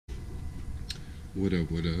What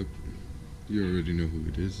up, what up? You already know who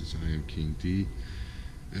it is. It's I Am King D.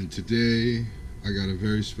 And today I got a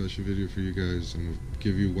very special video for you guys. I'm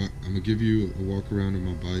gonna give you a walk around on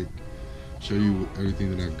my bike, show you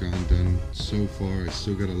everything that I've done so far. I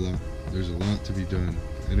still got a lot. There's a lot to be done.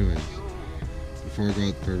 Anyways, before I go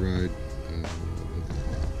out for a ride,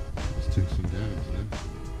 let's take some dabs, man.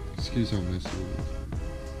 Excuse how messy it is.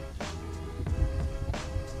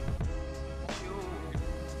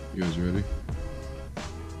 You guys ready?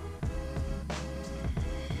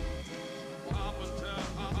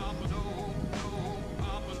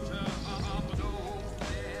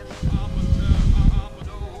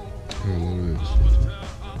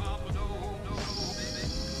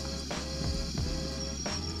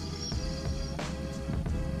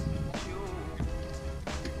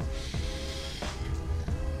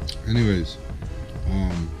 Anyways,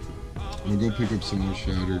 I'm gonna go pick up some more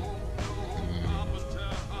shatter.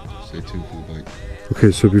 Stay tuned for the bike.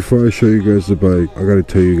 Okay, so before I show you guys the bike, I gotta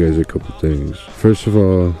tell you guys a couple things. First of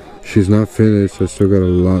all, she's not finished. I still got a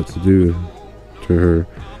lot to do to her.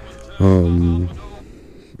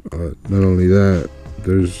 Not only that,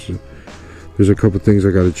 there's a couple things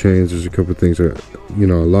I gotta change. There's a couple things that, a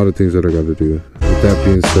lot of things that I gotta do. With that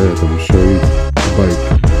being said, I'm gonna show you the bike.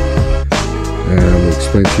 And I'm going to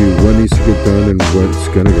explain to you what needs to get done and what's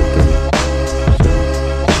going to get done. So,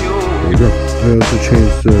 there you go. I also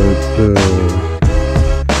changed the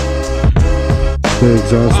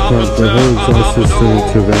exhaust pump, the whole exhaust system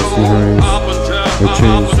to Vaston Hines. I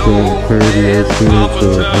changed the Clarity air cleaner to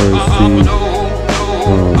RSC.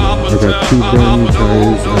 I got 2 brand new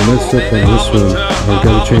tires. I messed up on this one. I've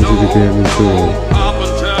got to change it again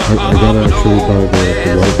I got to actually buy the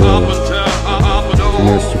white wall to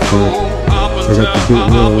match the front. I got the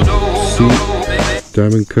bit seat,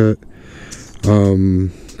 diamond cut.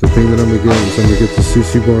 The thing that I'm gonna get is I'm gonna get the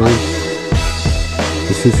CC bars.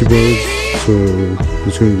 So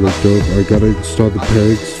it's gonna look dope. I gotta install the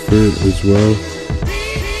pegs for it as well.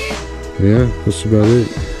 Yeah, that's about it.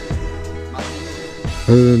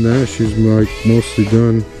 Other than that, she's like mostly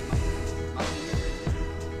done.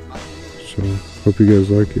 So hope you guys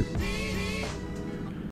like it.